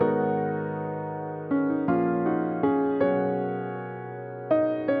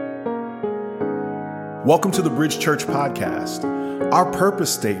Welcome to the Bridge Church podcast. Our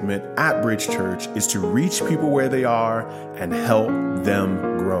purpose statement at Bridge Church is to reach people where they are and help them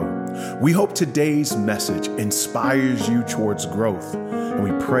grow. We hope today's message inspires you towards growth, and we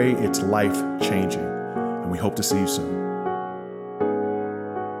pray it's life-changing. And we hope to see you soon.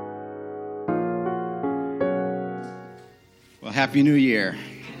 Well, Happy New Year.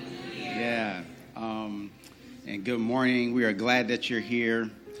 Yeah. And good morning. We are glad that you're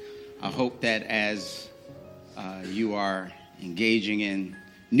here. I hope that as you are engaging in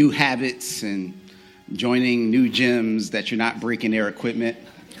new habits and joining new gyms, that you're not breaking their equipment.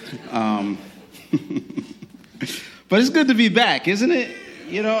 But it's good to be back, isn't it?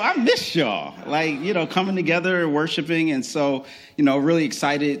 You know, I miss y'all, coming together, worshiping. And so, really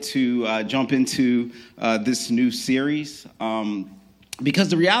excited to jump into this new series. Because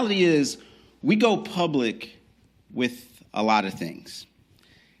the reality is we go public with a lot of things.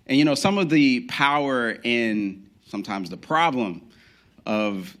 And, some of the power and sometimes the problem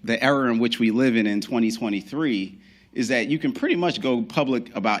of the era in which we live in 2023 is that you can pretty much go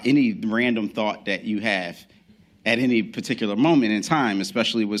public about any random thought that you have at any particular moment in time,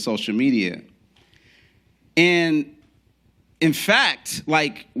 especially with social media. And in fact,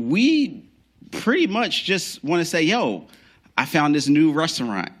 we pretty much just want to say, yo, I found this new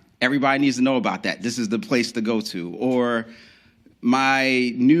restaurant. Everybody needs to know about that. This is the place to go to. Or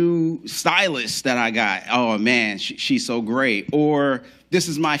my new stylist that I got. Oh, man, she's so great. Or this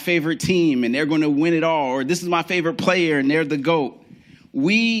is my favorite team, and they're going to win it all. Or this is my favorite player, and they're the GOAT.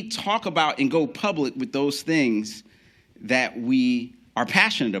 We talk about and go public with those things that we are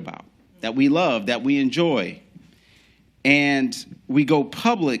passionate about, that we love, that we enjoy. And we go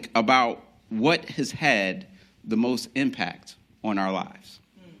public about what has had the most impact on our lives.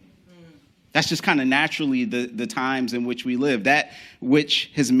 That's just kind of naturally the times in which we live, that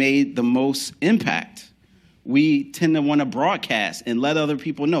which has made the most impact. We tend to want to broadcast and let other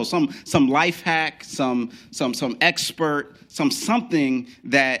people know some life hack, some expert, something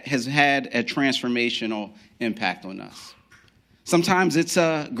that has had a transformational impact on us. Sometimes it's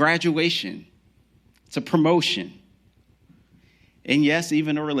a graduation, it's a promotion, and yes,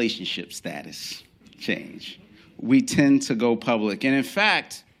 even a relationship status change. We tend to go public, and in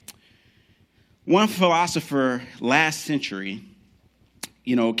fact, one philosopher last century,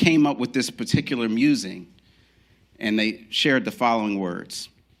 came up with this particular musing, and they shared the following words.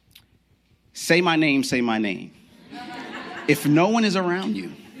 Say my name, say my name. If no one is around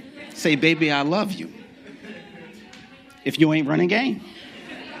you, say, baby, I love you. If you ain't running game,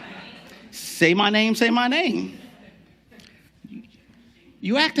 say my name, say my name.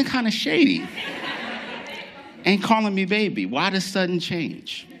 You acting kind of shady. Ain't calling me baby. Why the sudden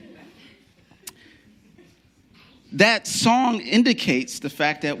change? That song indicates the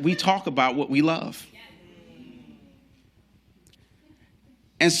fact that we talk about what we love.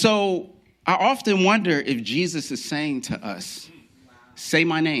 And so I often wonder if Jesus is saying to us, say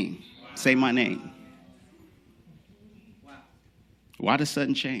my name, say my name. Why the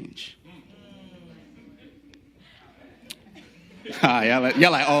sudden change? Y'all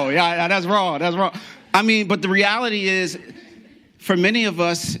like, oh, yeah, that's wrong, that's wrong. I mean, but the reality is, for many of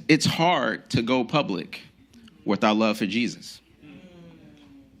us, it's hard to go public with our love for Jesus.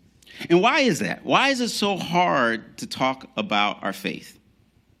 And why is that? Why is it so hard to talk about our faith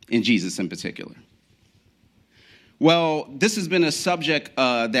in Jesus in particular? Well, this has been a subject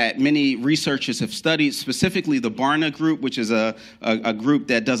that many researchers have studied, specifically the Barna Group, which is a group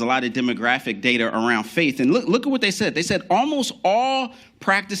that does a lot of demographic data around faith. And look at what they said. They said almost all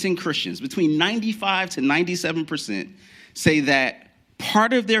practicing Christians, between 95 to 97%, say that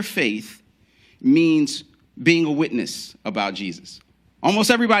part of their faith means being a witness about Jesus. Almost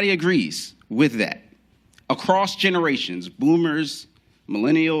everybody agrees with that. Across generations, boomers,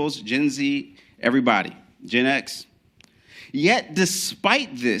 millennials, Gen Z, everybody, Gen X. Yet,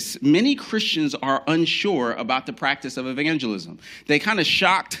 despite this, many Christians are unsure about the practice of evangelism. They kind of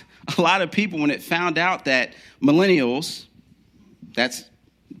shocked a lot of people when it found out that millennials, that's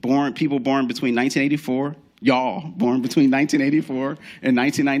people born between 1984, y'all born between 1984 and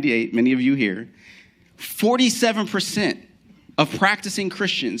 1998, many of you here, 47% of practicing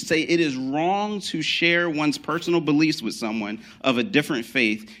Christians say it is wrong to share one's personal beliefs with someone of a different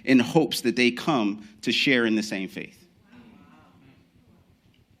faith in hopes that they come to share in the same faith.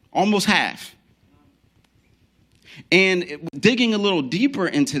 Almost half. And digging a little deeper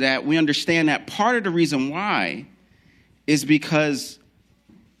into that, we understand that part of the reason why is because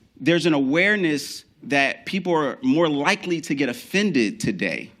there's an awareness that people are more likely to get offended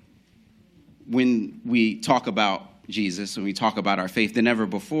today when we talk about Jesus and we talk about our faith than ever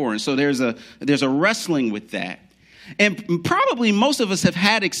before. And so there's a wrestling with that. And probably most of us have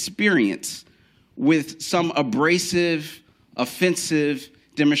had experience with some abrasive, offensive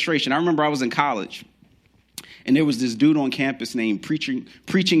demonstration. I remember I was in college, and there was this dude on campus named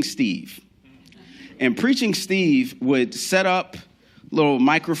Preaching Steve. And Preaching Steve would set up a little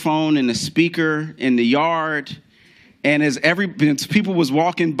microphone and a speaker in the yard, and as people was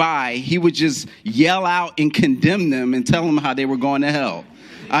walking by, he would just yell out and condemn them and tell them how they were going to hell.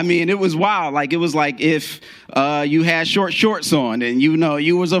 I mean, it was wild. Like, it was like if you had short shorts on and,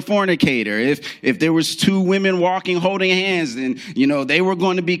 you was a fornicator. If there was two women walking holding hands, then, they were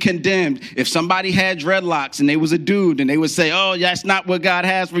going to be condemned. If somebody had dreadlocks and they was a dude and they would say, oh, that's not what God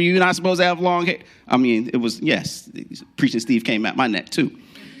has for you. You're not supposed to have long hair. I mean, it was, yes, Preaching Steve came at my neck too.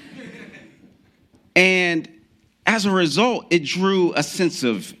 And as a result, it drew a sense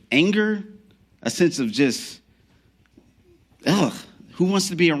of anger, a sense of just, ugh. Who wants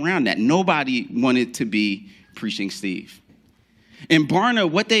to be around that? Nobody wanted to be Preaching Steve. In Barna,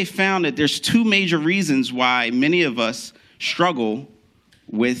 what they found that there's two major reasons why many of us struggle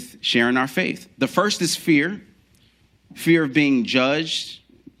with sharing our faith. The first is fear of being judged,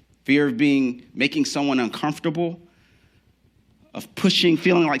 fear of making someone uncomfortable, of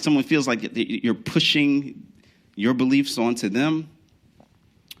feeling like someone feels like you're pushing your beliefs onto them.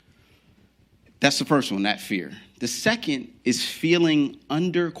 That's the first one, that fear. The second is feeling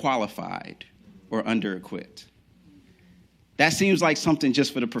underqualified or under-equipped. That seems like something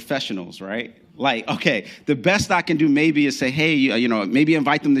just for the professionals, right? Like, okay, the best I can do maybe is say, hey, maybe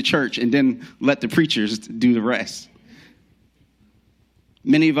invite them to church and then let the preachers do the rest.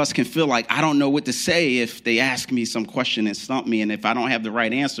 Many of us can feel like, I don't know what to say if they ask me some question and stump me, and if I don't have the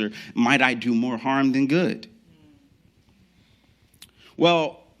right answer, might I do more harm than good?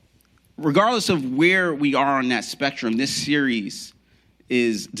 Well, regardless of where we are on that spectrum, this series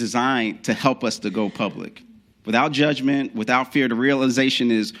is designed to help us to go public. Without judgment, without fear, the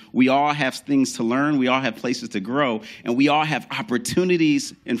realization is we all have things to learn, we all have places to grow, and we all have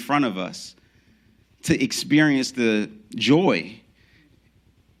opportunities in front of us to experience the joy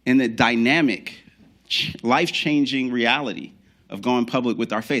and the dynamic, life-changing reality of going public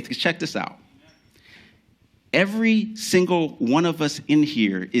with our faith. Because check this out. Every single one of us in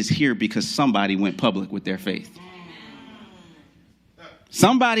here is here because somebody went public with their faith.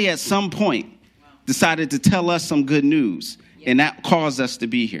 Somebody at some point decided to tell us some good news, and that caused us to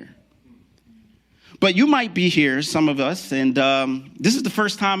be here. But you might be here, some of us, and this is the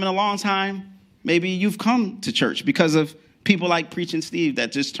first time in a long time maybe you've come to church because of people like Preaching Steve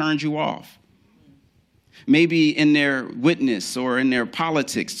that just turned you off. Maybe in their witness or in their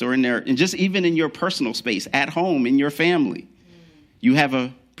politics or and just even in your personal space, at home, in your family, you have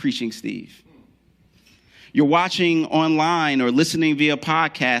a Preaching Steve. You're watching online or listening via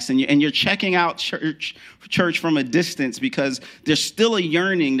podcast, and you're checking out church from a distance because there's still a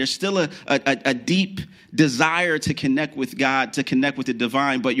yearning, there's still a deep desire to connect with God, to connect with the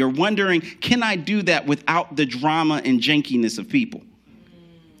divine, but you're wondering, can I do that without the drama and jankiness of people?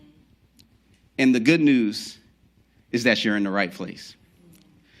 And the good news is that you're in the right place.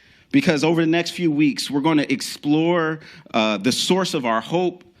 Because over the next few weeks, we're going to explore the source of our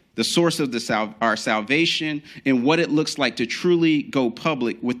hope, the source of our salvation, and what it looks like to truly go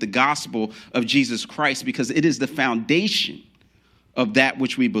public with the gospel of Jesus Christ, because it is the foundation of that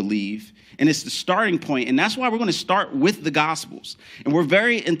which we believe. And it's the starting point. And that's why we're going to start with the Gospels. And we're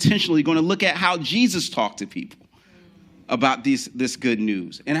very intentionally going to look at how Jesus talked to people about this good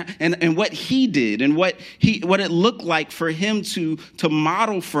news and what he did and what it looked like for him to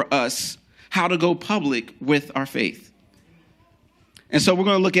model for us how to go public with our faith. And so we're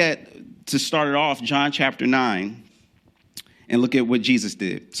going to look at, to start it off, John chapter 9 and look at what Jesus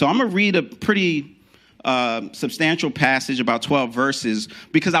did. So I'm going to read a pretty substantial passage, about 12 verses,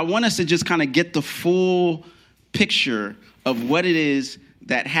 because I want us to just kind of get the full picture of what it is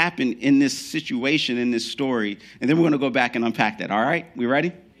that happened in this situation, in this story. And then we're going to go back and unpack that. All right? We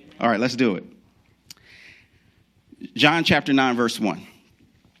ready? All right, let's do it. John chapter 9, verse 1.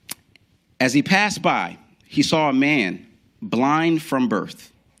 As he passed by, he saw a man blind from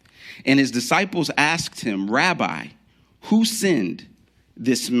birth. And his disciples asked him, Rabbi, who sinned,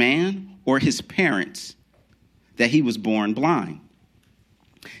 this man or his parents, that he was born blind?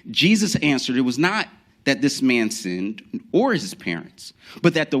 Jesus answered, it was not that this man sinned or his parents,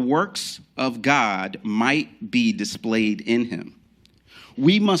 but that the works of God might be displayed in him.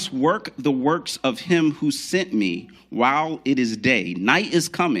 We must work the works of him who sent me while it is day. Night is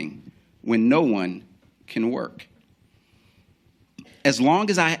coming when no one can work. As long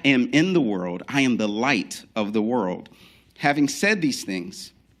as I am in the world, I am the light of the world. Having said these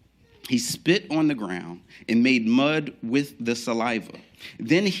things, he spit on the ground and made mud with the saliva.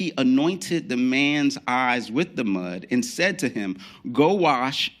 Then he anointed the man's eyes with the mud and said to him, "Go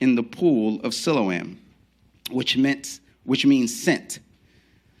wash in the pool of Siloam," which means sent.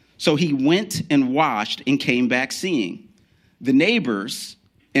 So he went and washed and came back seeing. The neighbors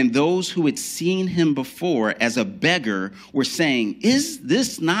and those who had seen him before as a beggar were saying, "Is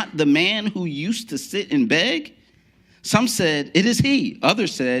this not the man who used to sit and beg?" Some said, "It is he."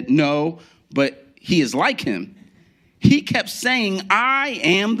 Others said, "No, but he is like him." He kept saying, "I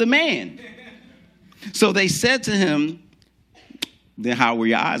am the man." So they said to him, "Then how were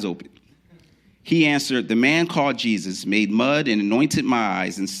your eyes opened?" He answered, "The man called Jesus made mud and anointed my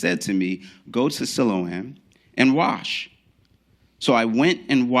eyes and said to me, 'Go to Siloam and wash.' So I went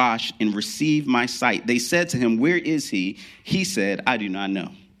and washed and received my sight." They said to him, "Where is he?" He said, "I do not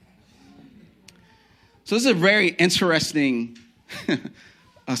know." So this is a very interesting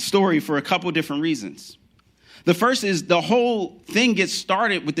story for a couple different reasons. The first is the whole thing gets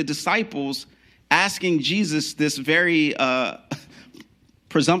started with the disciples asking Jesus this very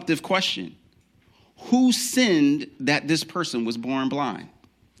presumptive question. Who sinned that this person was born blind?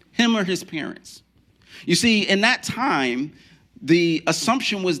 Him or his parents? You see, in that time, the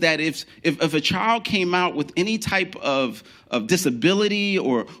assumption was that if a child came out with any type of disability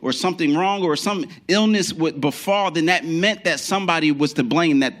or something wrong or some illness would befall, then that meant that somebody was to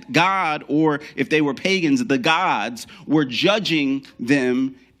blame, that God, or if they were pagans, the gods were judging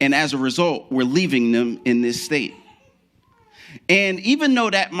them, and as a result, were leaving them in this state. And even though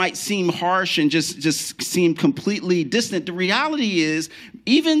that might seem harsh and just seem completely distant, the reality is,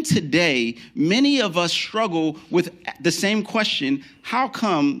 even today, many of us struggle with the same question: how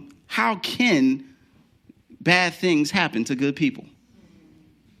can bad things happen to good people?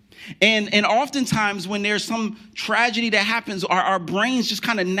 And oftentimes when there's some tragedy that happens, our brains just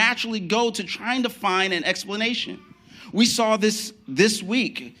kind of naturally go to trying to find an explanation. We saw this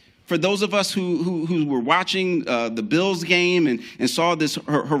week. For those of us who were watching the Bills game and saw this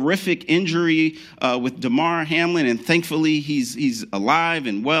horrific injury with Damar Hamlin, and thankfully he's alive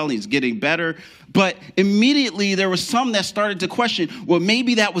and well, he's getting better. But immediately there was some that started to question, well,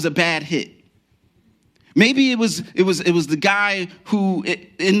 maybe that was a bad hit. Maybe it was the guy who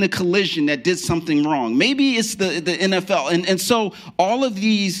in the collision that did something wrong. Maybe it's the NFL. And so all of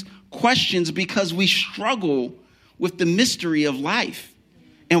these questions, because we struggle with the mystery of life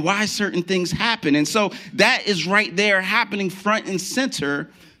and why certain things happen. And so that is right there happening front and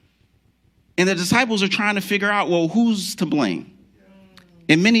center. And the disciples are trying to figure out, well, who's to blame?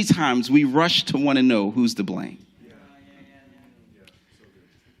 And many times we rush to want to know who's to blame.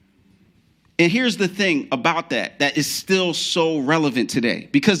 And here's the thing about that is still so relevant today,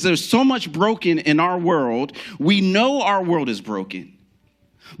 because there's so much broken in our world. We know our world is broken,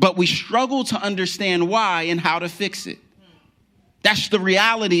 but we struggle to understand why and how to fix it. That's the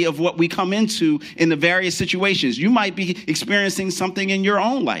reality of what we come into in the various situations. You might be experiencing something in your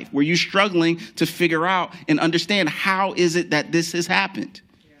own life where you're struggling to figure out and understand how is it that this has happened.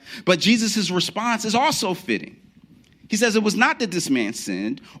 But Jesus' response is also fitting. He says it was not that this man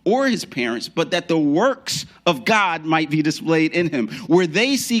sinned or his parents, but that the works of God might be displayed in him. Where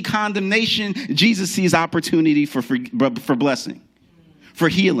they see condemnation, Jesus sees opportunity for blessing, for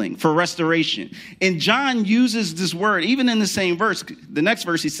healing, for restoration. And John uses this word, even in the same verse. The next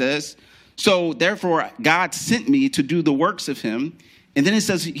verse he says, "So therefore God sent me to do the works of him." And then it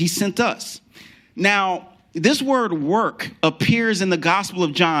says he sent us. Now, this word work appears in the Gospel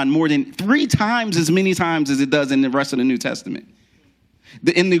of John more than 3 times as many times as it does in the rest of the New Testament.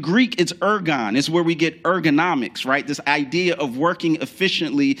 In the Greek, it's ergon. It's where we get ergonomics, right? This idea of working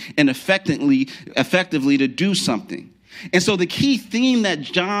efficiently and effectively to do something. And so the key theme that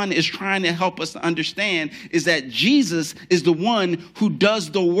John is trying to help us to understand is that Jesus is the one who does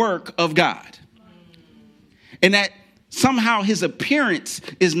the work of God. And that somehow his appearance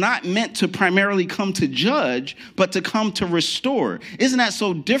is not meant to primarily come to judge, but to come to restore. Isn't that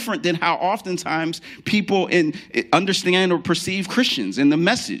so different than how oftentimes people understand or perceive Christians and the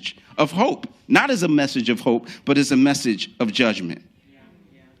message of hope? Not as a message of hope, but as a message of judgment.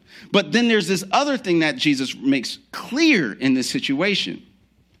 But then there's this other thing that Jesus makes clear in this situation,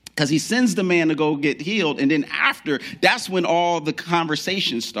 because he sends the man to go get healed. And then after, that's when all the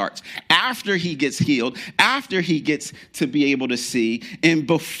conversation starts. After he gets healed, after he gets to be able to see, and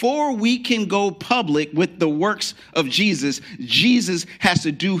before we can go public with the works of Jesus, Jesus has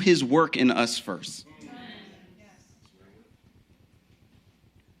to do his work in us first.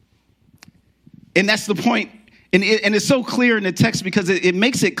 And that's the point And it's so clear in the text because it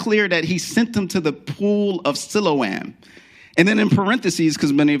makes it clear that he sent them to the pool of Siloam. And then in parentheses,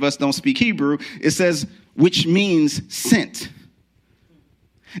 because many of us don't speak Hebrew, it says, which means sent.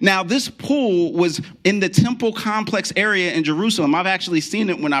 Now, this pool was in the temple complex area in Jerusalem. I've actually seen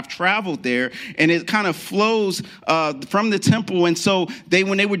it when I've traveled there, and it kind of flows from the temple. And so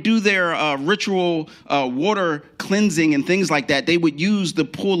when they would do their ritual water cleansing and things like that, they would use the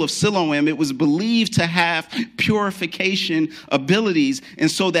pool of Siloam. It was believed to have purification abilities, and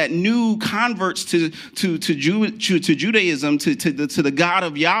so that new converts to Judaism, to the God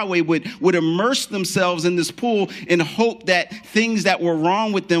of Yahweh, would immerse themselves in this pool in hope that things that were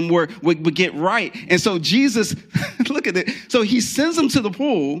wrong with them would get right. And so Jesus, look at it. So he sends them to the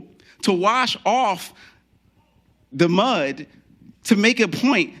pool to wash off the mud, to make a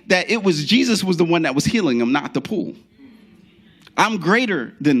point that Jesus was the one that was healing them, not the pool. I'm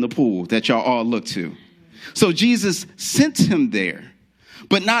greater than the pool that y'all all look to. So Jesus sent him there.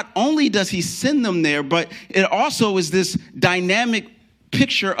 But not only does he send them there, but it also is this dynamic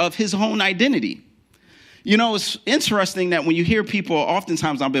picture of his own identity. You know, it's interesting that when you hear people,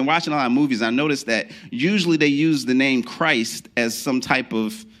 oftentimes I've been watching a lot of movies, I noticed that usually they use the name Christ as some type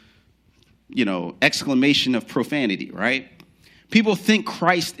of, exclamation of profanity, right? People think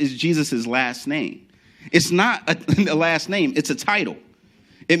Christ is Jesus' last name. It's not a last name, it's a title.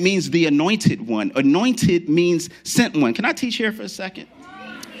 It means the anointed one. Anointed means sent one. Can I teach here for a second?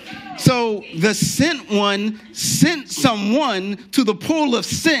 So the sent one sent someone to the pool of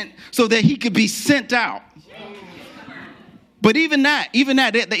sent so that he could be sent out. But even that,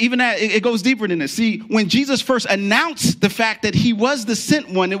 it goes deeper than this. See, when Jesus first announced the fact that he was the sent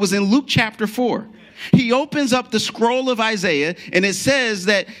one, it was in Luke chapter 4. He opens up the scroll of Isaiah, and it says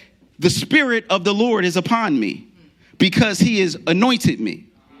that the Spirit of the Lord is upon me because he has anointed me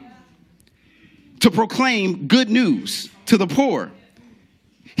to proclaim good news to the poor.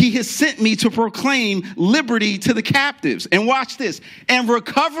 He has sent me to proclaim liberty to the captives. And watch this. And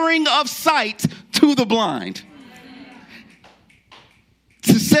recovering of sight to the blind.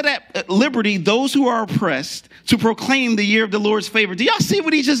 To set at liberty those who are oppressed, to proclaim the year of the Lord's favor. Do y'all see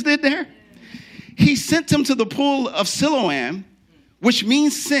what he just did there? He sent them to the pool of Siloam, which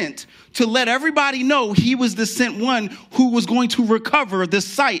means sent, to let everybody know he was the sent one who was going to recover the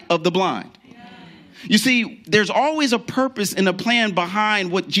sight of the blind. You see, there's always a purpose and a plan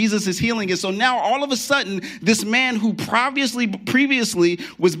behind what Jesus is healing is. So now all of a sudden, this man who previously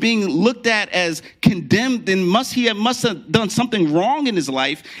was being looked at as condemned and must have done something wrong in his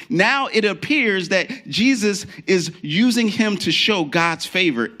life. Now it appears that Jesus is using him to show God's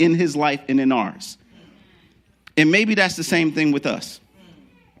favor in his life and in ours. And maybe that's the same thing with us.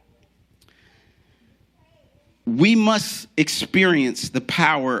 We must experience the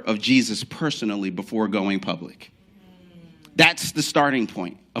power of Jesus personally before going public. That's the starting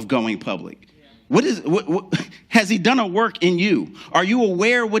point of going public. What has he done a work in you? Are you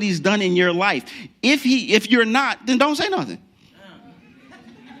aware of what he's done in your life? If you're not, then don't say nothing.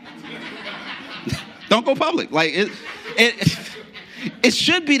 Don't go public. Like it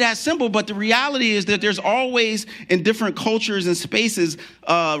should be that simple, but the reality is that there's always, in different cultures and spaces,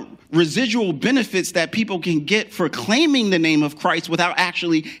 residual benefits that people can get for claiming the name of Christ without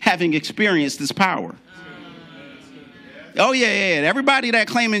actually having experienced this power. Oh, yeah. Everybody that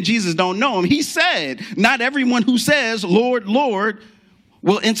claiming Jesus don't know him. He said, not everyone who says, Lord, Lord,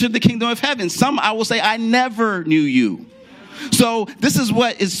 will enter the kingdom of heaven. Some, I will say, I never knew you. So this is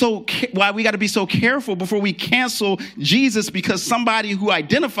why we got to be so careful before we cancel Jesus because somebody who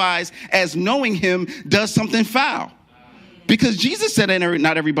identifies as knowing him does something foul. Because Jesus said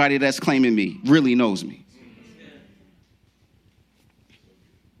not everybody that's claiming me really knows me.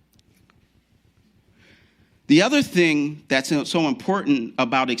 The other thing that's so important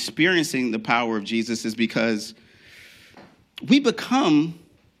about experiencing the power of Jesus is because we become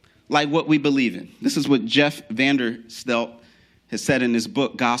like what we believe in. This is what Jeff Vanderstelt has said in his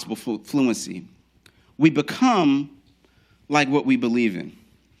book, Gospel Fluency. We become like what we believe in.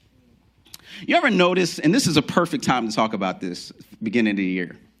 You ever notice, and this is a perfect time to talk about this, beginning of the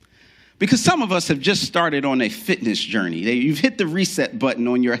year, because some of us have just started on a fitness journey. You've hit the reset button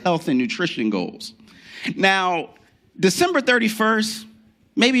on your health and nutrition goals. Now, December 31st,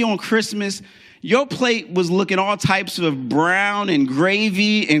 maybe on Christmas, your plate was looking all types of brown and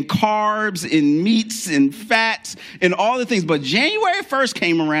gravy and carbs and meats and fats and all the things. But January 1st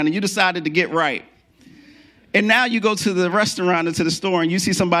came around and you decided to get right. And now you go to the restaurant or to the store and you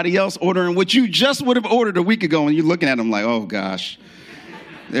see somebody else ordering what you just would have ordered a week ago. And you're looking at them like, oh, gosh,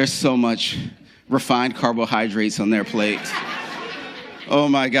 there's so much refined carbohydrates on their plate. Oh,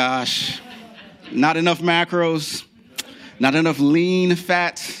 my gosh. not enough macros, not enough lean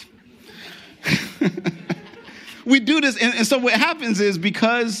fats. We do this, and so what happens is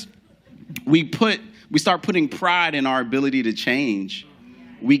because we start putting pride in our ability to change,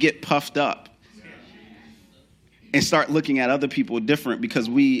 we get puffed up and start looking at other people different because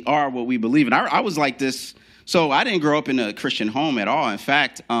we are what we believe in. I was like this. So I didn't grow up in a Christian home at all. In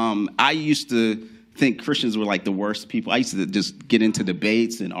fact, I used to think Christians were like the worst people. I used to just get into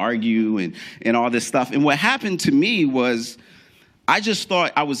debates and argue and all this stuff. And what happened to me was I just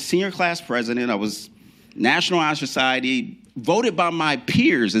thought I was senior class president. I was National Honor Society, voted by my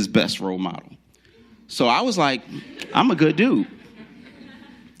peers as best role model. So I was like, I'm a good dude.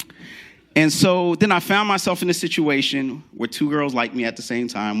 And so then I found myself in a situation where two girls liked me at the same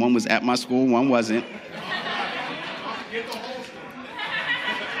time. One was at my school, one wasn't.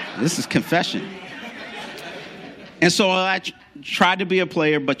 This is confession. And so I tried to be a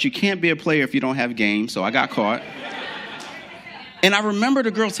player, but you can't be a player if you don't have game, so I got caught. And I remember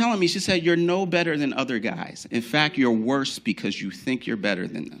the girl telling me, she said, you're no better than other guys. In fact, you're worse because you think you're better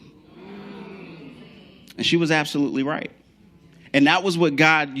than them. And she was absolutely right. And that was what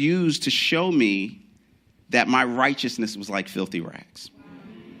God used to show me that my righteousness was like filthy rags.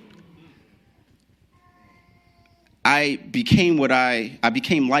 I became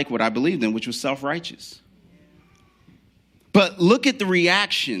like what I believed in, which was self-righteous. But look at the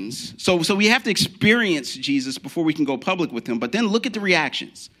reactions. So we have to experience Jesus before we can go public with him. But then look at the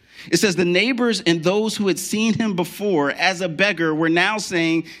reactions. It says the neighbors and those who had seen him before as a beggar were now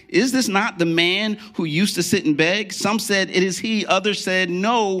saying, is this not the man who used to sit and beg? Some said, it is he. Others said,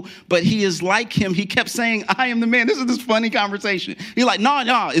 no, but he is like him. He kept saying, I am the man. This is this funny conversation. He's like, no,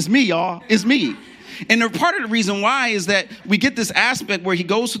 it's me, y'all. It's me. And part of the reason why is that we get this aspect where he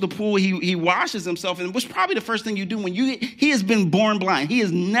goes to the pool, he washes himself, and what's probably the first thing you do when he has been born blind. He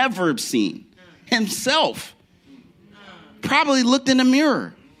has never seen himself. Probably looked in the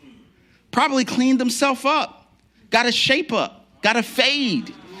mirror. Probably cleaned himself up. Got a shape up. Got a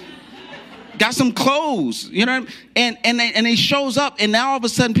fade. Got some clothes. You know what I mean? And he shows up, and now all of a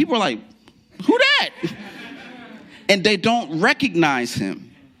sudden people are like, who that? And they don't recognize him.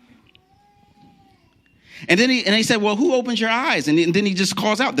 And then he said, well, who opened your eyes? And then he just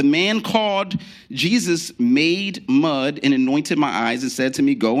calls out, the man called Jesus made mud and anointed my eyes and said to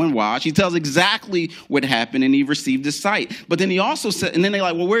me, go and wash. He tells exactly what happened, and he received his sight. But then he also said, and then they're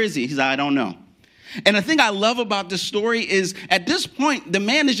like, well, where is he? He said, I don't know. And the thing I love about this story is at this point, the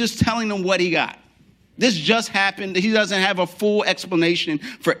man is just telling them what he got. This just happened. He doesn't have a full explanation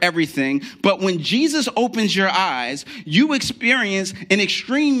for everything. But when Jesus opens your eyes, you experience an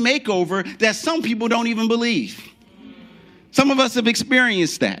extreme makeover that some people don't even believe. Some of us have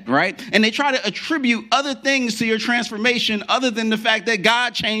experienced that, right? And they try to attribute other things to your transformation other than the fact that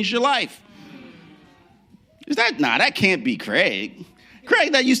God changed your life. That can't be Craig.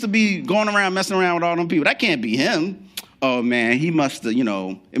 Craig that used to be going around messing around with all them people. That can't be him. Oh man, he must have,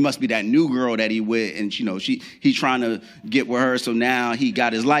 it must be that new girl that he with, and he's trying to get with her, so now he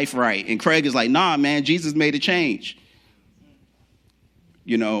got his life right. And Craig is like, nah, man, Jesus made a change.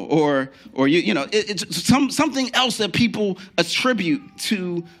 It's something else that people attribute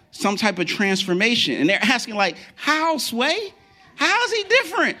to some type of transformation, and they're asking like, how, Sway? How is he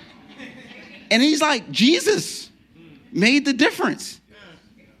different? And he's like, Jesus made the difference.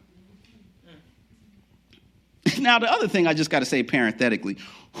 Now, the other thing I just got to say parenthetically,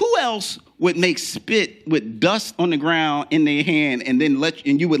 who else would make spit with dust on the ground in their hand and then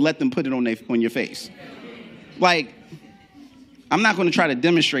you would let them put it on your face? Like, I'm not going to try to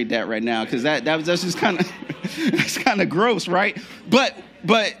demonstrate that right now because that's just kind of that's kind of gross, right? But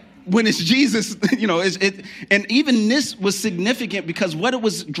when it's Jesus, and even this was significant because what it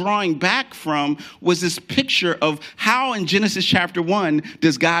was drawing back from was this picture of how in Genesis chapter 1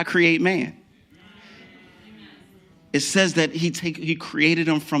 does God create man? It says that he created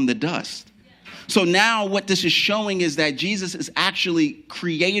him from the dust. So now what this is showing is that Jesus is actually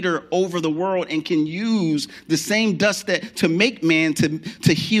creator over the world and can use the same dust to make man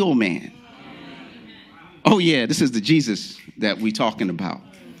to heal man. Oh yeah, this is the Jesus that we're talking about.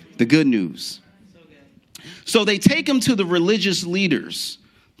 The good news. So they take him to the religious leaders,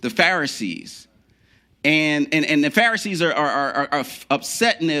 the Pharisees. And the Pharisees are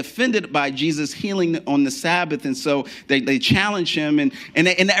upset and they're offended by Jesus healing on the Sabbath. And so they challenge him. And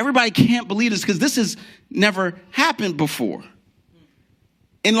everybody can't believe this because this has never happened before.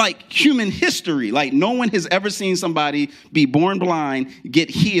 In like human history, like no one has ever seen somebody be born blind, get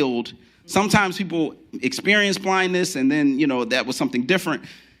healed. Sometimes people experience blindness and then, that was something different.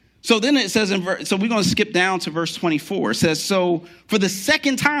 So then it says, so we're going to skip down to verse 24. It says, so for the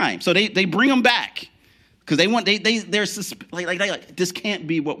second time, so they bring him back because they're like, this can't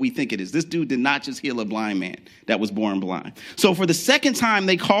be what we think it is. This dude did not just heal a blind man that was born blind. So for the second time,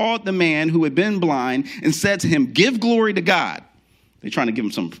 they called the man who had been blind and said to him, give glory to God. They're trying to give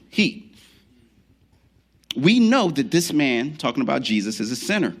him some heat. We know that this man, talking about Jesus, is a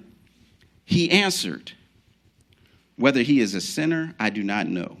sinner. He answered, whether he is a sinner, I do not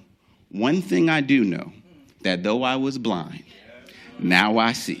know. One thing I do know, that though I was blind, now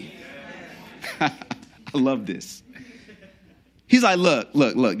I see. I love this. He's like,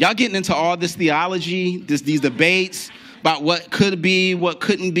 look, y'all getting into all this theology, these debates about what could be, what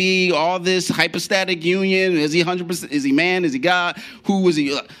couldn't be, all this hypostatic union. Is he 100%? Is he man? Is he God? Who was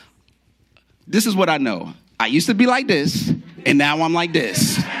he? This is what I know. I used to be like this, and now I'm like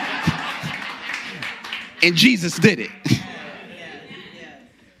this. And Jesus did it.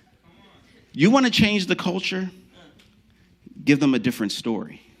 You want to change the culture? Give them a different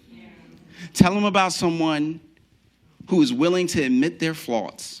story. Tell them about someone who is willing to admit their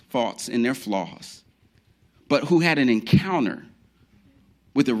faults and their flaws, but who had an encounter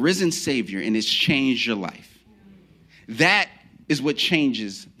with a risen Savior and it's changed your life. That is what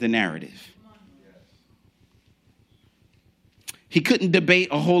changes the narrative. He couldn't debate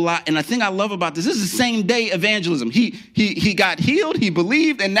a whole lot. And the thing I love about this is the same day evangelism. He got healed, he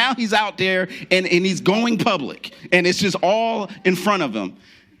believed, and now he's out there and he's going public. And it's just all in front of him.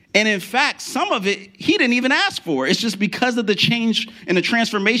 And in fact, some of it he didn't even ask for. It's just because of the change and the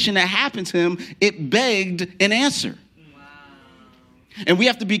transformation that happened to him, it begged an answer. And we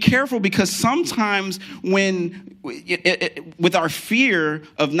have to be careful because sometimes when, with our fear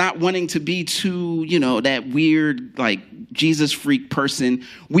of not wanting to be too, that weird, like Jesus freak person,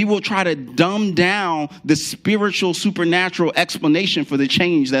 we will try to dumb down the spiritual, supernatural explanation for the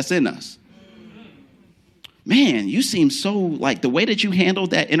change that's in us. Man, you seem so like the way that you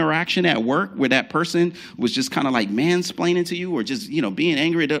handled that interaction at work where that person was just kind of like mansplaining to you or just, being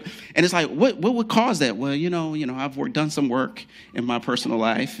angry. And it's like, what would cause that? Well, I've done some work in my personal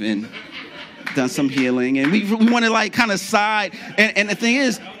life and done some healing. And we want to like kind of side. And the thing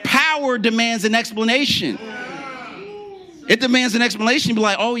is, power demands an explanation. It demands an explanation. Be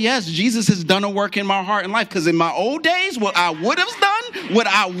like, oh, yes, Jesus has done a work in my heart and life. Because in my old days, what I would have done, what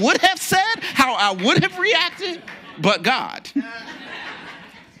I would have said, how I would have reacted, but God.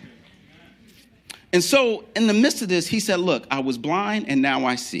 And so in the midst of this, he said, look, I was blind and now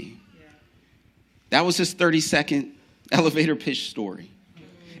I see. That was his 30-second elevator pitch story.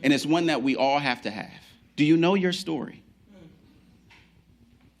 And it's one that we all have to have. Do you know your story?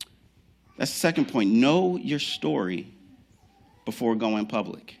 That's the second point. Know your story before going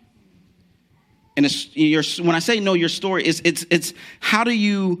public. And when I say know your story, it's how do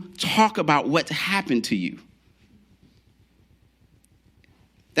you talk about what happened to you?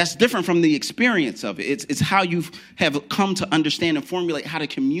 That's different from the experience of it. It's how you have come to understand and formulate how to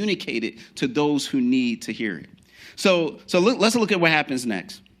communicate it to those who need to hear it. So let's look at what happens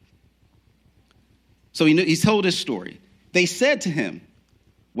next. So he told his story. They said to him,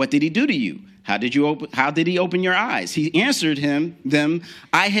 what did he do to you? How did he open your eyes? He answered them,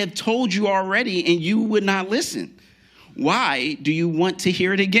 I have told you already, and you would not listen. Why do you want to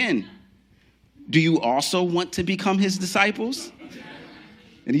hear it again? Do you also want to become his disciples?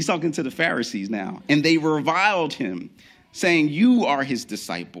 And he's talking to the Pharisees now. And they reviled him, saying, you are his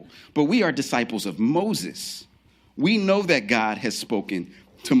disciple, but we are disciples of Moses. We know that God has spoken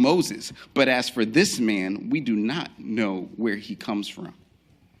to Moses, but as for this man, we do not know where he comes from.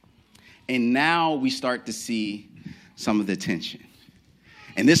 And now we start to see some of the tension.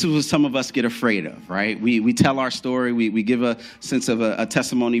 And this is what some of us get afraid of, right? We tell our story, we give a sense of a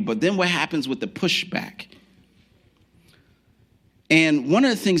testimony, but then what happens with the pushback? And one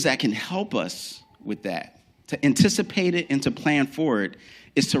of the things that can help us with that, to anticipate it and to plan for it,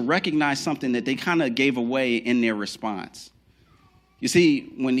 is to recognize something that they kind of gave away in their response. You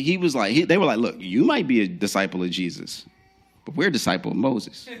see, when he was like, they were like, look, you might be a disciple of Jesus, but we're a disciple of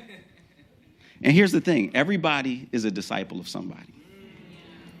Moses. And here's the thing. Everybody is a disciple of somebody.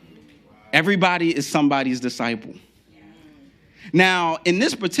 Everybody is somebody's disciple. Now, in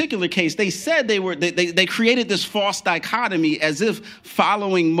this particular case, they said they created this false dichotomy as if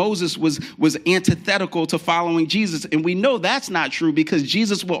following Moses was antithetical to following Jesus. And we know that's not true because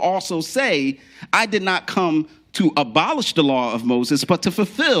Jesus will also say, I did not come to abolish the law of Moses, but to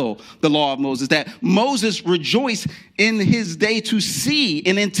fulfill the law of Moses, that Moses rejoiced in his day to see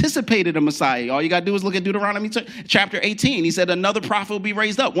and anticipated a Messiah. All you got to do is look at Deuteronomy chapter 18. He said, another prophet will be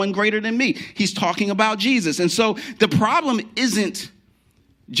raised up, one greater than me. He's talking about Jesus. And so the problem isn't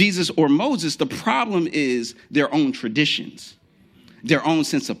Jesus or Moses. The problem is their own traditions, their own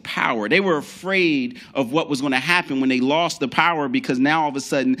sense of power. They were afraid of what was going to happen when they lost the power, because now all of a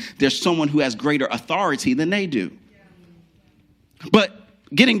sudden there's someone who has greater authority than they do. But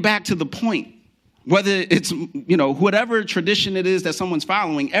getting back to the point, whether it's, whatever tradition it is that someone's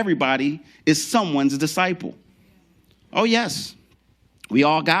following, everybody is someone's disciple. Oh, yes, we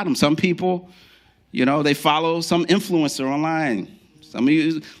all got them. Some people, they follow some influencer online. Some of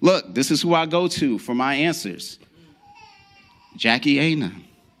you, look, this is who I go to for my answers. Jackie Aina,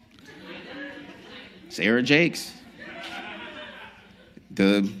 Sarah Jakes.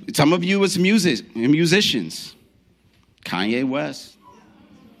 Some of you, it's musicians. Kanye West.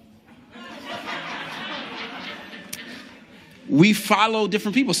 We follow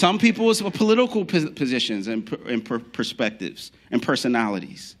different people. Some people it's political positions and perspectives and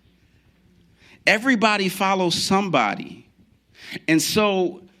personalities. Everybody follows somebody. And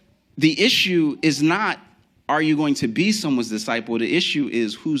so the issue is not, are you going to be someone's disciple? The issue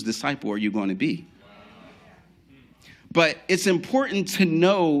is, whose disciple are you going to be? But it's important to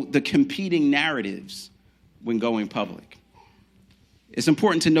know the competing narratives when going public. It's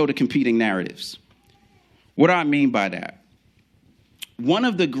important to know the competing narratives. What do I mean by that? One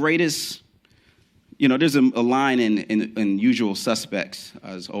of the greatest, there's a line in Usual Suspects,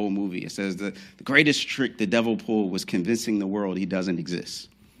 this old movie. It says the greatest trick the devil pulled was convincing the world he doesn't exist.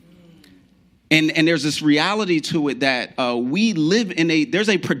 And there's this reality to it that we live there's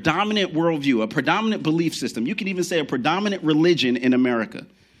a predominant worldview, a predominant belief system. You can even say a predominant religion in America.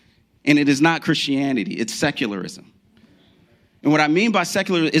 And it is not Christianity, it's secularism. And what I mean by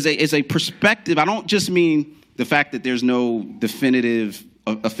secular is a perspective. I don't just mean the fact that there's no definitive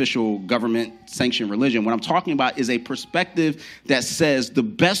official government-sanctioned religion. What I'm talking about is a perspective that says the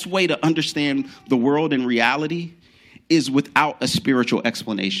best way to understand the world and reality is without a spiritual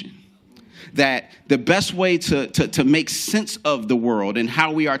explanation. That the best way to make sense of the world and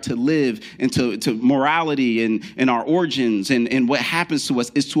how we are to live and to morality and our origins and what happens to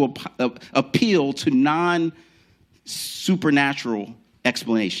us is to appeal to non-supernatural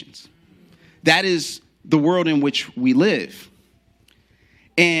explanations. That is the world in which we live.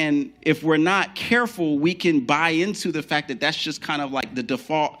 And if we're not careful, we can buy into the fact that that's just kind of like the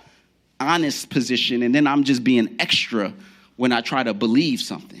default honest position, and then I'm just being extra when I try to believe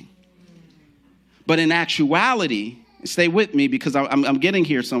something. But in actuality, stay with me because I'm getting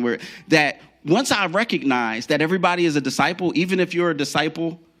here somewhere, that once I recognize that everybody is a disciple, even if you're a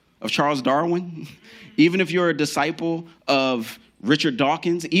disciple of Charles Darwin, even if you're a disciple of Richard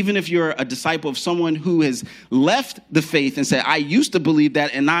Dawkins, even if you're a disciple of someone who has left the faith and said, I used to believe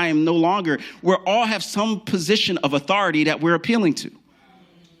that and I am no longer, we all have some position of authority that we're appealing to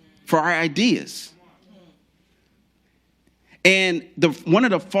for our ideas. And one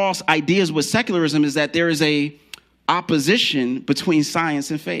of the false ideas with secularism is that there is a opposition between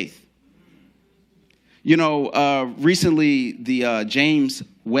science and faith. Recently the James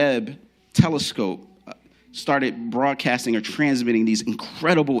Webb telescope started broadcasting or transmitting these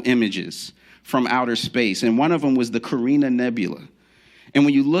incredible images from outer space. And one of them was the Carina Nebula. And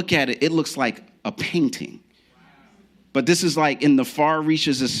when you look at it, it looks like a painting. But this is like in the far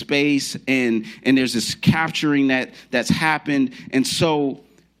reaches of space, and there's this capturing that's happened. And so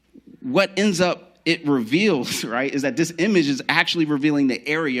what ends up it reveals, right, is that this image is actually revealing the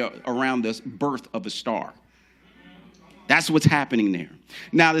area around the birth of a star. That's what's happening there.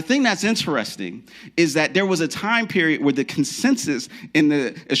 Now, the thing that's interesting is that there was a time period where the consensus in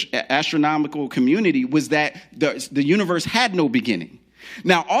the astronomical community was that the universe had no beginning.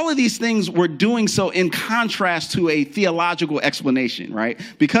 Now, all of these things were doing so in contrast to a theological explanation, right?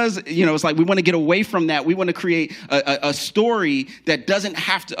 Because, it's like we want to get away from that. We want to create a story that doesn't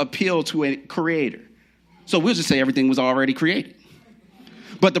have to appeal to a creator. So we'll just say everything was already created.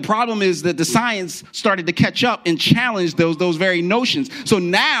 But the problem is that the science started to catch up and challenge those very notions. So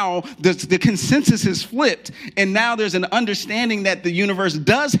now the consensus is flipped, and now there's an understanding that the universe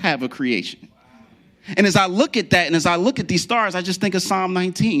does have a creation. And as I look at that, and as I look at these stars, I just think of Psalm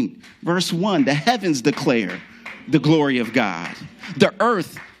 19, verse 1. The heavens declare the glory of God, the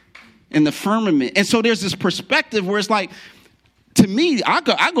earth and the firmament. And so there's this perspective where it's like, to me,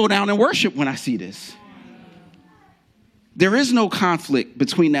 I go down and worship when I see this. There is no conflict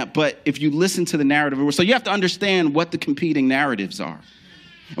between that, but if you listen to the narrative, so you have to understand what the competing narratives are.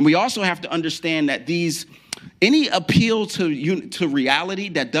 And we also have to understand that any appeal to reality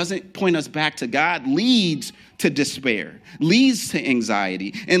that doesn't point us back to God leads to despair, leads to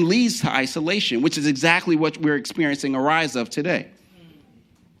anxiety, and leads to isolation, which is exactly what we're experiencing a rise of today.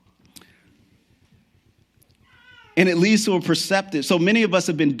 And it leads to a perceptive. So many of us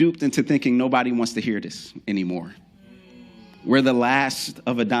have been duped into thinking nobody wants to hear this anymore. We're the last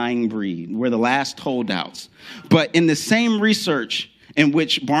of a dying breed. We're the last holdouts. But in the same research in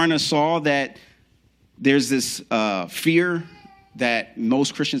which Barna saw that there's this fear that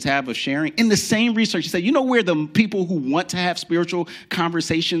most Christians have of sharing, in the same research, he said, you know where the people who want to have spiritual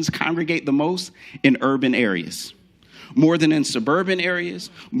conversations congregate the most? In urban areas. More than in suburban areas,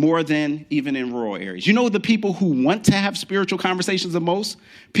 more than even in rural areas. You know the people who want to have spiritual conversations the most?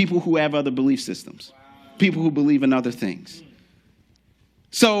 People who have other belief systems. People who believe in other things.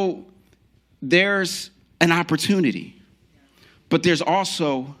 So there's an opportunity, but there's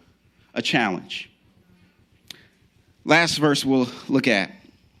also a challenge. Last verse we'll look at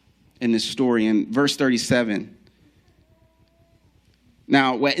in this story, in verse 37.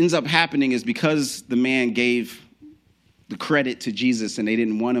 Now, what ends up happening is because the man gave the credit to Jesus and they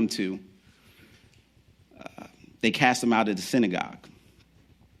didn't want him to, they cast him out of the synagogue.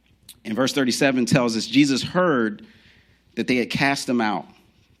 And verse 37 tells us Jesus heard that they had cast him out,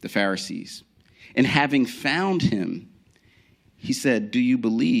 the Pharisees. And having found him, he said, "Do you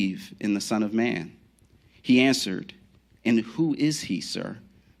believe in the Son of Man?" He answered, "And who is he, sir,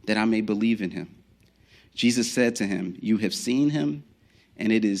 that I may believe in him?" Jesus said to him, "You have seen him,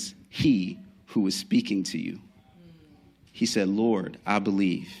 and it is he who is speaking to you." He said, "Lord, I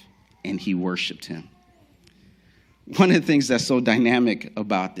believe," and he worshiped him. One of the things that's so dynamic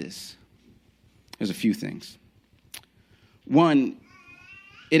about this, there's a few things. One,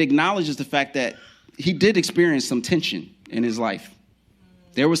 it acknowledges the fact that he did experience some tension in his life.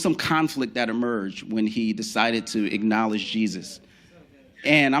 There was some conflict that emerged when he decided to acknowledge Jesus.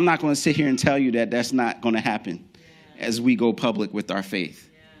 And I'm not going to sit here and tell you that that's not going to happen as we go public with our faith.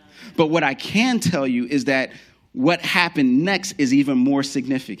 But what I can tell you is that what happened next is even more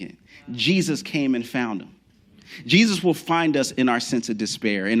significant. Jesus came and found him. Jesus will find us in our sense of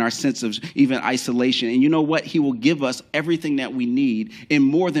despair, in our sense of even isolation. And you know what? He will give us everything that we need and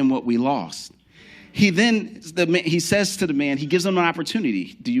more than what we lost. He says to the man, he gives him an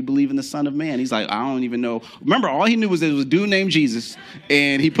opportunity. "Do you believe in the Son of Man?" He's like, "I don't even know." Remember, all he knew was there was a dude named Jesus,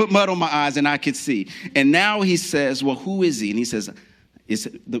 and he put mud on my eyes and I could see. And now he says, "Well, who is he?" And he says,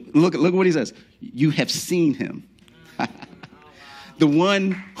 look what he says. "You have seen him." The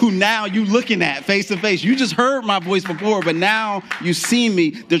one who now you looking at face to face. You just heard my voice before, but now you see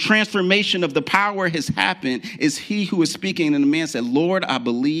me. The transformation of the power has happened. Is he who is speaking. And the man said, "Lord, I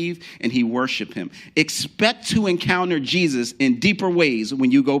believe," and he worshiped him. Expect to encounter Jesus in deeper ways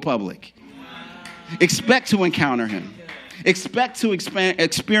when you go public. Expect to encounter him. Expect to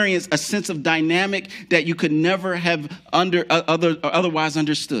experience a sense of dynamic that you could never have otherwise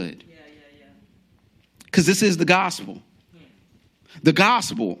understood. Because this is the gospel. The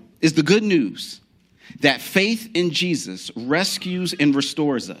gospel is the good news that faith in Jesus rescues and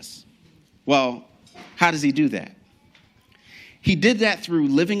restores us. Well, how does he do that? He did that through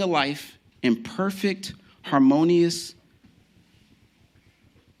living a life in perfect, harmonious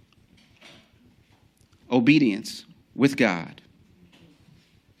obedience with God.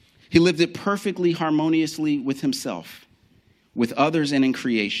 He lived it perfectly, harmoniously with himself, with others, and in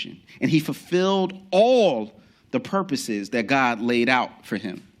creation. And he fulfilled all the purposes that God laid out for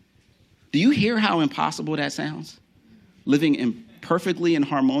him. Do you hear how impossible that sounds? Living in perfectly and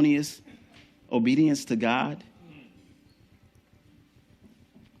harmonious obedience to God.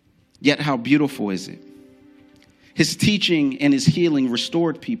 Yet how beautiful is it? His teaching and his healing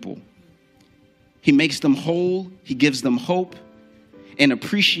restored people. He makes them whole. He gives them hope and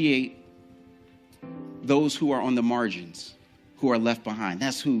appreciate those who are on the margins, who are left behind.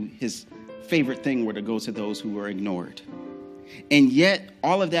 That's who his favorite thing were, to go to those who were ignored. And yet,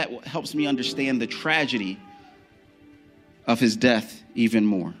 all of that helps me understand the tragedy of his death even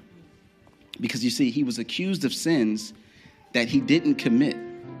more. Because you see, he was accused of sins that he didn't commit,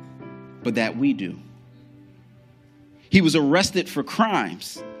 but that we do. He was arrested for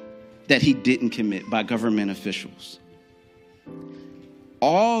crimes that he didn't commit by government officials.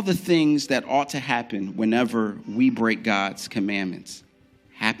 All the things that ought to happen whenever we break God's commandments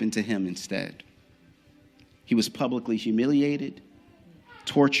happened to him instead. He was publicly humiliated,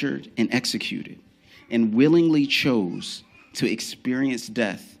 tortured, and executed, and willingly chose to experience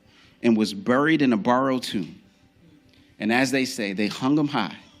death and was buried in a borrowed tomb. And as they say, they hung him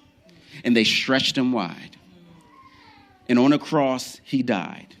high and they stretched him wide. And on a cross, he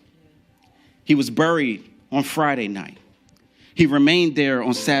died. He was buried on Friday night. He remained there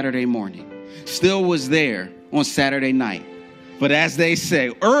on Saturday morning, still was there on Saturday night. But as they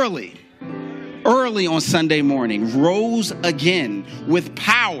say, early on Sunday morning, rose again with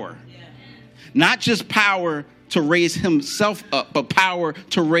power. Not just power to raise himself up, but power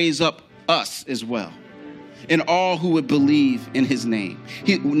to raise up us as well, and all who would believe in his name.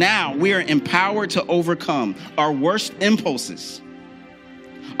 Now we are empowered to overcome our worst impulses,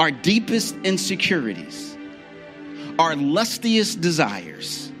 our deepest insecurities, our lustiest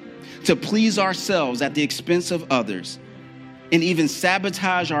desires, to please ourselves at the expense of others, and even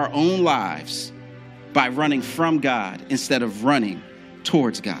sabotage our own lives by running from God instead of running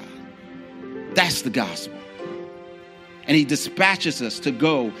towards God. That's the gospel. And he dispatches us to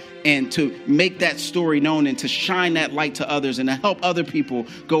go and to make that story known and to shine that light to others and to help other people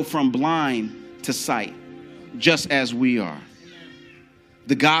go from blind to sight, just as we are.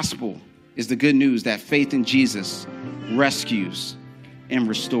 The gospel is the good news that faith in Jesus rescues and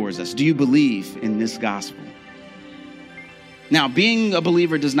restores us. Do you believe in this gospel? Now, being a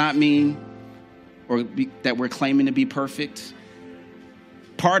believer does not mean that we're claiming to be perfect.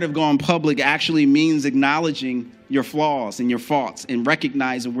 Part of going public actually means acknowledging your flaws and your faults and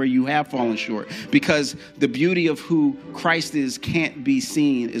recognizing where you have fallen short, because the beauty of who Christ is can't be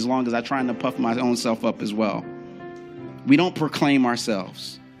seen as long as I'm trying to puff my own self up as well. We don't proclaim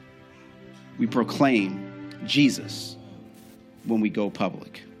ourselves. We proclaim Jesus when we go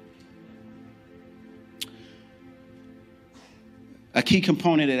public. A key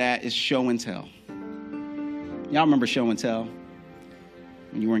component of that is show and tell. Y'all remember show and tell?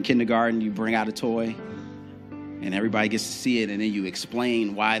 When you were in kindergarten, you bring out a toy and everybody gets to see it, and then you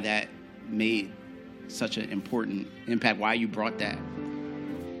explain why that made such an important impact, why you brought that.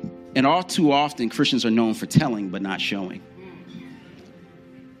 And all too often, Christians are known for telling but not showing.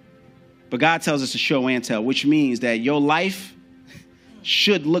 But God tells us to show and tell, which means that your life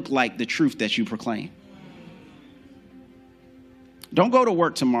should look like the truth that you proclaim. Don't go to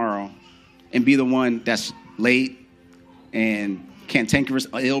work tomorrow and be the one that's late and cantankerous,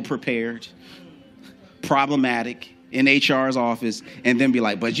 ill-prepared, problematic in HR's office, and then be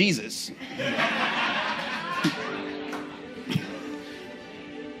like, but Jesus.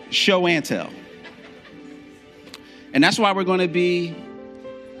 Show and tell. And that's why we're going to be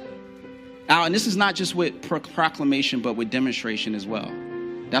out. And this is not just with proclamation, but with demonstration as well.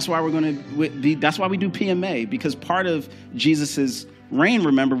 That's why we're going to be, that's why we do PMA, because part of Jesus's reign,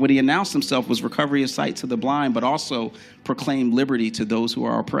 remember, what he announced himself was recovery of sight to the blind, but also proclaim liberty to those who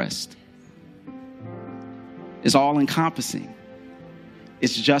are oppressed. It's all encompassing.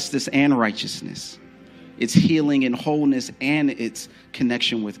 It's justice and righteousness. It's healing and wholeness, and it's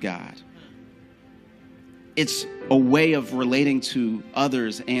connection with God. It's a way of relating to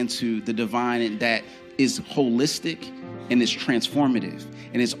others and to the divine, and that is holistic and is transformative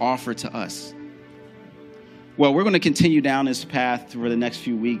and is offered to us. Well, we're going to continue down this path for the next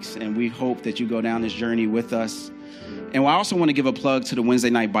few weeks, and we hope that you go down this journey with us. And I also want to give a plug to the Wednesday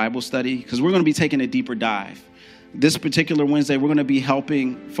night Bible study, because we're going to be taking a deeper dive. This particular Wednesday, we're going to be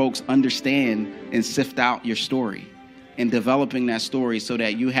helping folks understand and sift out your story and developing that story so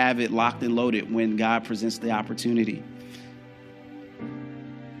that you have it locked and loaded when God presents the opportunity.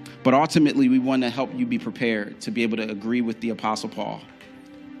 But ultimately, we want to help you be prepared to be able to agree with the Apostle Paul,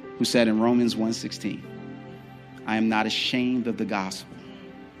 who said in Romans 1:16, I am not ashamed of the gospel,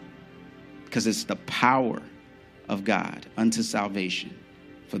 because it's the power of God unto salvation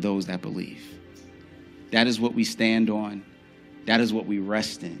for those that believe. That is what we stand on. That is what we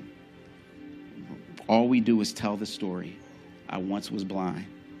rest in. All we do is tell the story. I once was blind,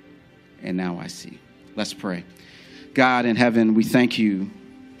 and now I see. Let's pray. God in heaven, we thank you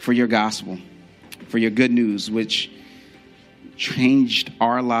for your gospel, for your good news, which changed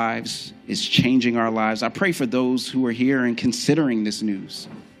our lives, is changing our lives. I pray for those who are here and considering this news,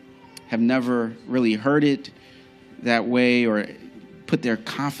 have never really heard it that way or put their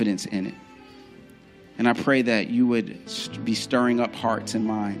confidence in it. And I pray that you would be stirring up hearts and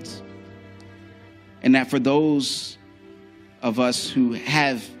minds. And that for those of us who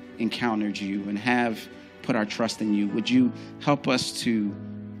have encountered you and have put our trust in you, would you help us to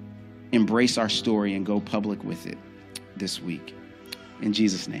embrace our story and go public with it this week? In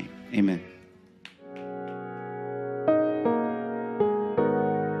Jesus' name, amen.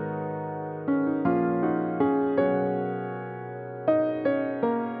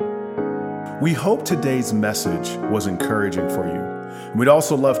 We hope today's message was encouraging for you. We'd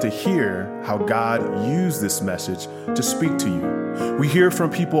also love to hear how God used this message to speak to you. We hear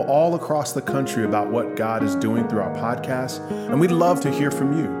from people all across the country about what God is doing through our podcast, and we'd love to hear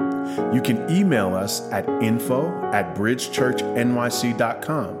from you. You can email us at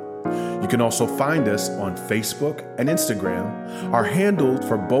info@bridgechurchnyc.com. You can also find us on Facebook and Instagram. Our handle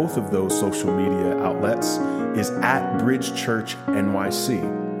for both of those social media outlets is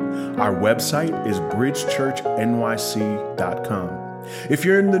 @bridgechurchnyc. Our website is bridgechurchnyc.com. If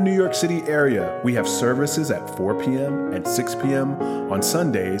you're in the New York City area, we have services at 4 p.m. and 6 p.m. on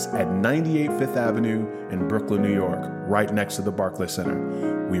Sundays at 98 Fifth Avenue in Brooklyn, New York, right next to the Barclays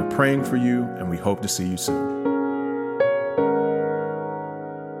Center. We are praying for you, and we hope to see you soon.